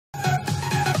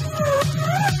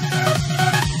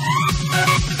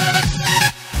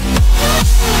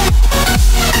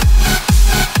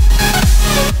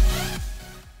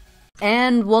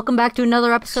and welcome back to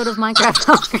another episode of Minecraft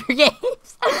Hunger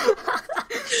Games.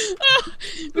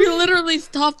 We literally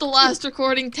stopped the last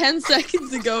recording 10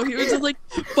 seconds ago. He was just like,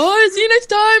 bye, see you next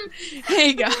time.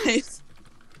 Hey, guys.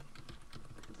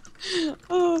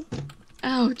 Oh,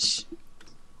 ouch.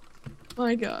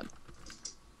 My god.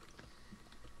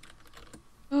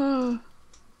 Oh,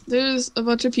 there's a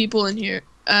bunch of people in here,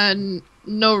 and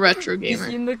no retro You gamer.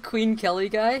 seen the Queen Kelly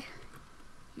guy?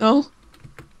 No?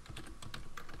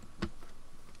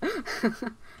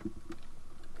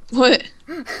 What?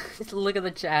 Just look at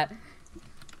the chat.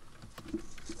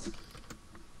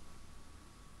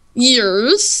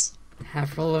 Years?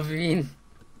 Avril Lavigne.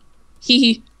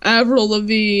 He, Avril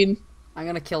Lavigne. I'm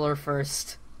gonna kill her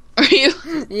first. Are you?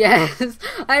 Yes.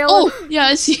 Oh, yeah,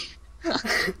 I see.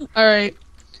 Alright.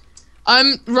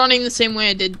 I'm running the same way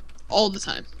I did all the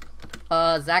time.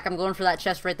 Zach, I'm going for that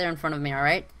chest right there in front of me,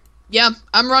 alright? Yeah,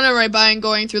 I'm running right by and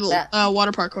going through the That-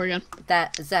 water parkour again.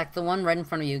 Zach, the one right in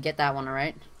front of you, get that one,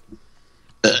 alright?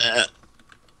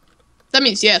 That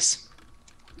means yes.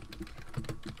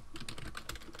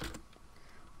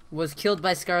 Was killed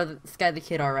by Sky the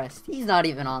Kid RS. He's not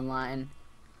even online.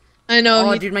 I know.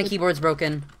 Oh, dude, my keyboard's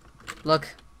broken. Look.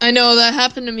 I know, that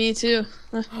happened to me too.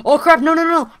 Oh, crap,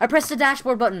 no. I pressed the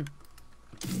dashboard button.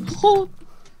 Oh,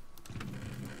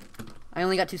 I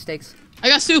only got 2 steaks. I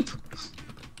got soup.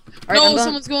 All right, No,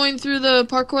 someone's going through the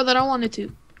parkour that I wanted to.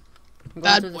 I'm going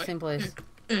Bad to boy. the same place.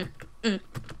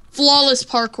 Flawless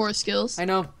parkour skills. I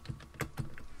know.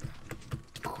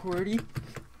 QWERTY.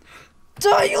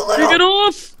 Die, you little! Take it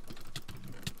off!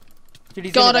 Dude,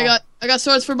 he's God, gonna die. I got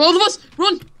swords for both of us!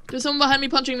 Run! There's someone behind me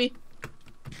punching me.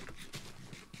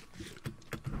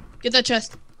 Get that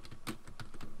chest.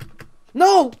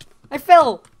 No! I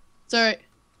fell! It's alright.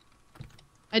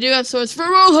 I do have swords for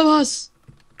both of us!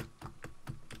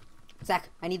 Zach,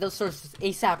 I need those swords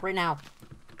ASAP right now.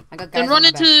 I got guys Then run on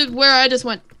my back. into where I just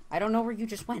went. I don't know where you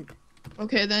just went.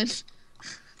 Okay, then.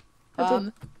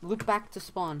 Loop back to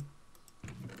spawn.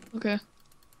 Okay.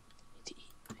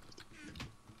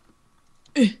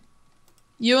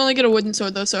 You only get a wooden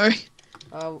sword though, sorry.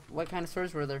 What kind of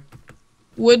swords were there?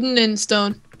 Wooden and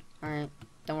stone. Alright,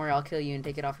 don't worry, I'll kill you and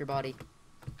take it off your body.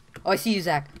 Oh, I see you,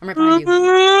 Zach. I'm right behind you.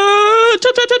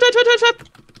 Chop, chop, chop, chop, chop, chop,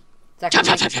 Zach, chop, I'm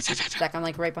chop, like, chop, chop, chop, chop. Zach, I'm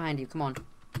like right behind you. Come on.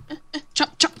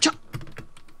 Chop, chop, chop.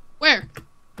 Where?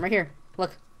 I'm right here.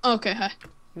 Look. Okay, hi.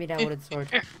 Give me that wooden sword.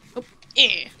 Oh,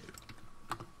 yeah.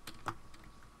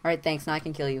 Alright, thanks. Now I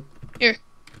can kill you. Here,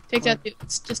 take What? that dude.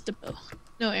 It's just a bow.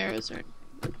 No arrows or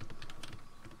anything.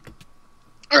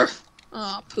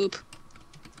 Oh, poop.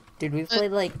 Dude, we've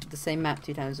played like the same map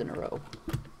 2 times in a row.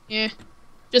 Yeah.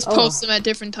 Just Oh. post them at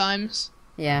different times.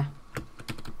 Yeah.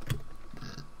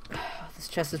 This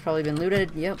chest has probably been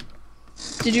looted. Yep.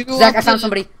 Did you go Zach, up I found to-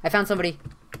 somebody. I found somebody.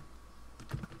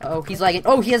 Oh, he's lagging.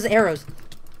 Oh, he has arrows.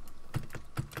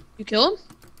 You kill him?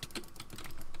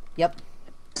 Yep.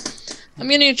 I'm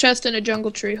getting a chest in a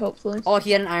jungle tree, hopefully. Oh,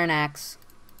 he had an iron axe.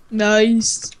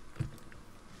 Nice.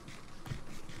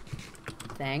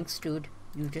 Thanks, dude.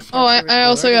 You just. Oh, have to I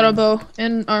also record got a and- bow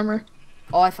and armor.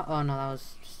 Oh, I found. Oh no, that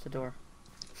was just a door.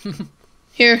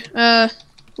 Here,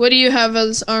 what do you have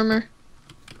as armor?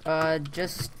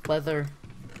 Just leather.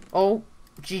 Oh,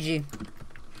 GG.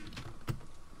 Do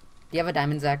you have a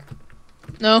diamond, Zach?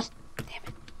 No. Damn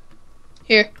it.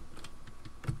 Here.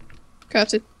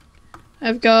 Crafted.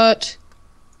 I've got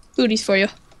booties for you.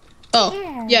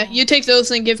 Oh, yeah, you take those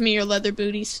and give me your leather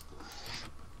booties.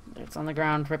 It's on the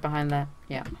ground, right behind that.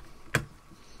 Yeah.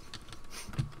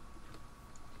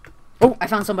 Oh, I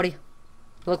found somebody.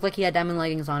 It looked like he had diamond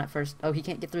leggings on at first. Oh, he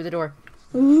can't get through the door.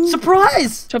 Ooh.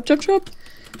 Surprise! Chop, chop, chop.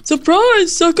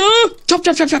 Surprise, sucker! Chop,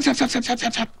 chop, chop, chop, chop, chop, chop, chop,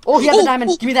 chop, chop. Oh, he has a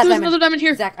diamond. Give me that there's diamond. another diamond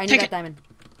here. Zach, I need Take that it. diamond. Do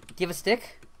you have a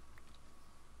stick?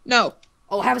 No.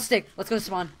 Oh, have a stick. Let's go to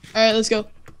spawn. Alright, let's go.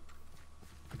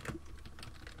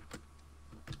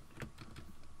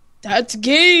 That's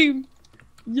game.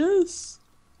 Yes.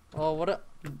 Oh, what a...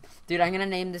 Dude, I'm gonna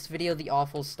name this video The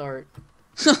Awful Start.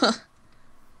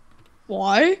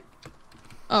 Why?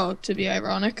 Oh, to be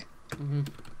ironic. Mm-hmm.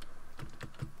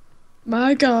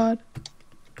 My god.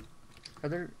 Are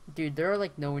there... Dude, there are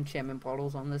like no enchantment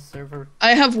bottles on this server.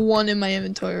 I have one in my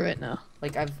inventory right now.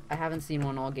 Like, I haven't seen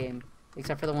one all game.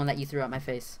 Except for the one that you threw at my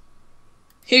face.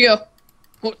 Here you go.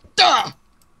 Oh, duh!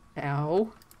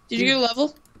 Ow. Did you get a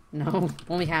level? No,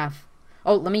 only half.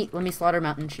 Oh, let me slaughter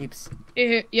mountain sheeps.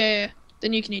 Yeah.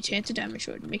 Then you can enchant a diamond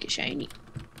sword and make it shiny.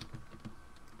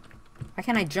 Why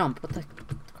can't I jump? What the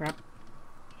crap?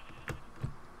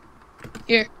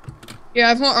 Here. Yeah, I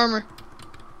have more armor.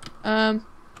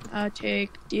 I'll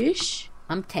take dish.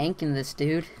 I'm tanking this,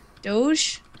 dude.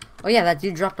 Doge. Oh yeah, that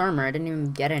dude dropped armor. I didn't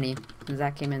even get any. And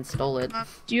Zach came in and stole it.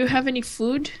 Do you have any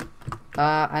food?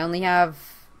 I only have...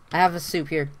 I have a soup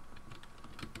here.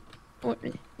 What?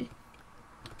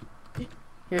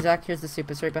 Here, Zach, here's the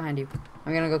soup. It's right behind you.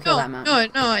 I'm gonna go kill that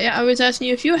mountain. No, yeah, I was asking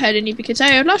you if you had any because I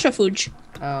have lots of food.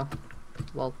 Oh.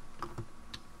 Well.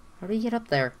 How do you get up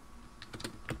there?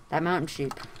 That mountain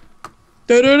sheep.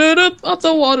 Up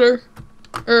the water.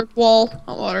 Or wall,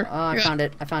 not water. Oh, I found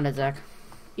it. I found it, Zach.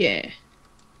 Yeah.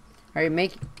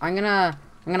 Alright, I'm gonna...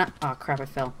 Oh, crap, I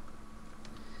fell.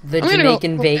 The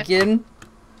Jamaican bacon.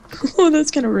 Oh,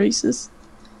 that's kind of racist.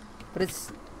 But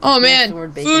it's... Oh, man.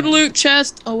 Food loot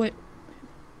chest. Oh, wait.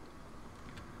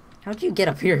 How'd you get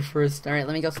up here first? Alright,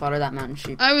 let me go slaughter that mountain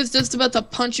sheep. I was just about to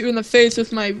punch you in the face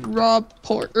with my raw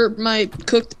pork, or my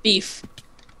cooked beef.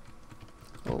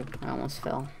 Oh, I almost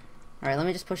fell. Alright, let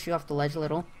me just push you off the ledge a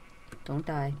little. Don't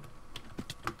die.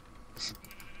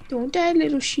 Don't die,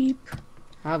 little sheep.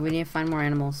 We need to find more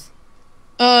animals.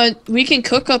 We can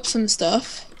cook up some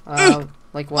stuff.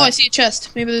 Like what? Oh, I see a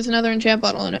chest. Maybe there's another enchant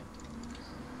bottle in it.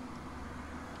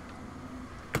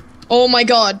 Oh my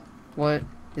god. What?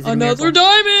 Is it another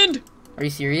diamond! Are you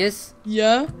serious?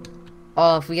 Yeah.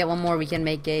 Oh, if we get one more, we can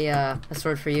make a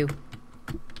sword for you.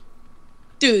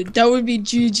 Dude, that would be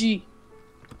GG.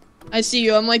 I see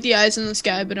you. I'm like the eyes in the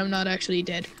sky, but I'm not actually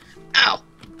dead. Ow!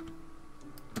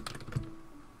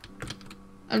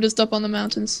 I'm just up on the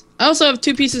mountains. I also have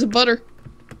 2 pieces of butter.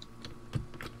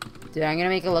 Dude, I'm gonna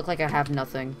make it look like I have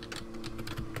nothing.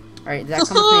 Alright, that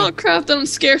comes Oh, crap, then I'm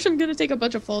scared. I'm gonna take a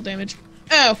bunch of fall damage.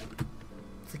 Ow!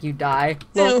 It's like you die.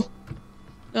 No.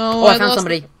 No, Oh, I found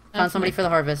somebody. Found somebody for the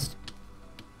harvest.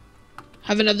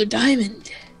 Have another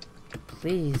diamond.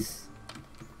 Please.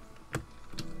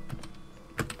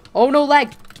 Oh, no,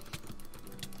 lag!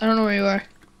 I don't know where you are.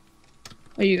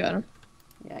 Oh, you got him.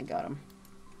 Yeah, I got him.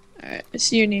 Alright, I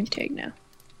see your name tag now.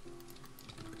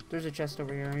 There's a chest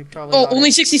over here. You probably Oh, got only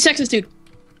it. 60 seconds, dude.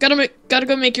 Gotta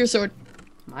go make your sword.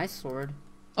 My sword?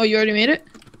 Oh, you already made it?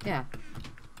 Yeah.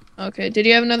 Okay, did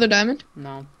you have another diamond?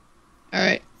 No.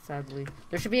 Alright. Sadly.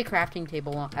 There should be a crafting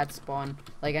table at spawn.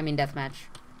 Like, I mean, deathmatch.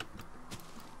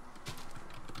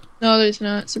 No, there's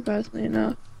not, surprisingly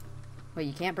enough. Wait,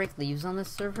 you can't break leaves on this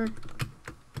server?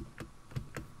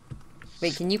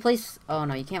 Wait, can you place... Oh,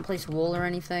 no, you can't place wool or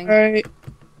anything? Alright.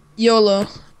 YOLO.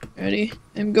 Ready?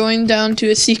 I'm going down to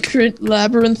a secret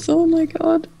labyrinth. Oh my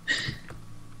god.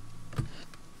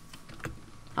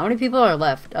 How many people are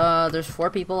left? There's 4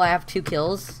 people. I have 2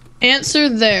 kills. Answer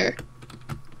there.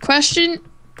 Question.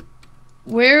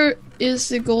 Where is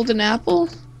the golden apple?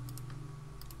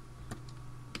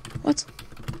 What?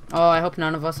 Oh, I hope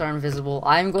none of us are invisible.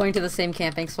 I'm going to the same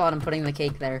camping spot and putting the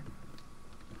cake there.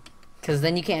 Because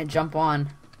then you can't jump on.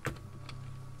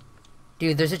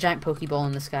 Dude, there's a giant Pokeball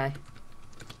in the sky.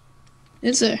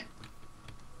 Is there?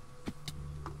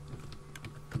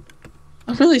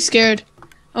 I'm really scared.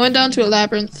 I went down to a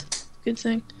labyrinth. Good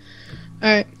thing.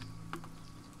 Alright.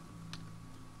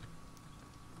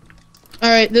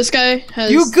 Alright, this guy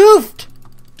has... You goofed!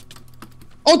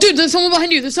 Oh, dude, there's someone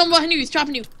behind you. There's someone behind you. He's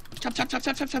chopping you. Chop, chop, chop,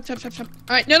 chop, chop, chop, chop, chop, chop.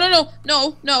 Alright,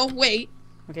 no, wait.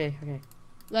 Okay.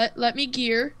 Let me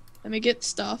gear. Let me get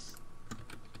stuff.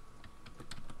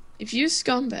 If you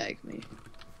scumbag me.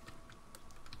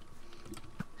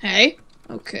 Hey.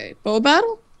 Okay. Bow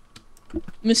battle?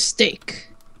 Mistake.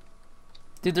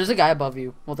 Dude, there's a guy above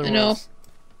you. Well, there I know. was.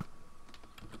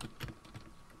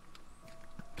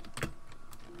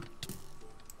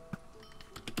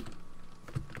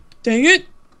 Dang it.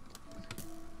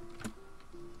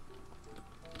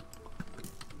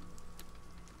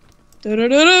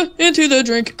 Da-da-da-da, into the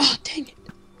drink. Oh, dang it.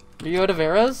 Are you out of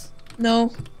arrows?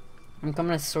 No, I'm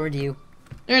coming to sword you.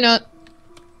 they're not.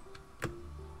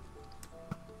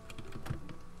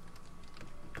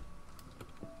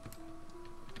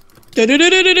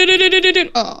 Da-da-da-da-da-da-da-da-da.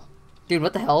 Oh, Dude,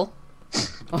 what the hell?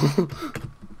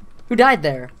 Who died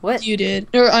there? What? you did.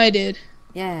 Or I did.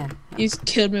 Yeah. You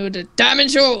killed me with a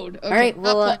diamond sword. Okay, Alright,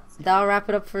 well, not that'll wrap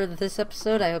it up for this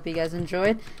episode. I hope you guys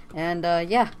enjoyed. And,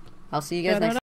 yeah, I'll see you guys next time.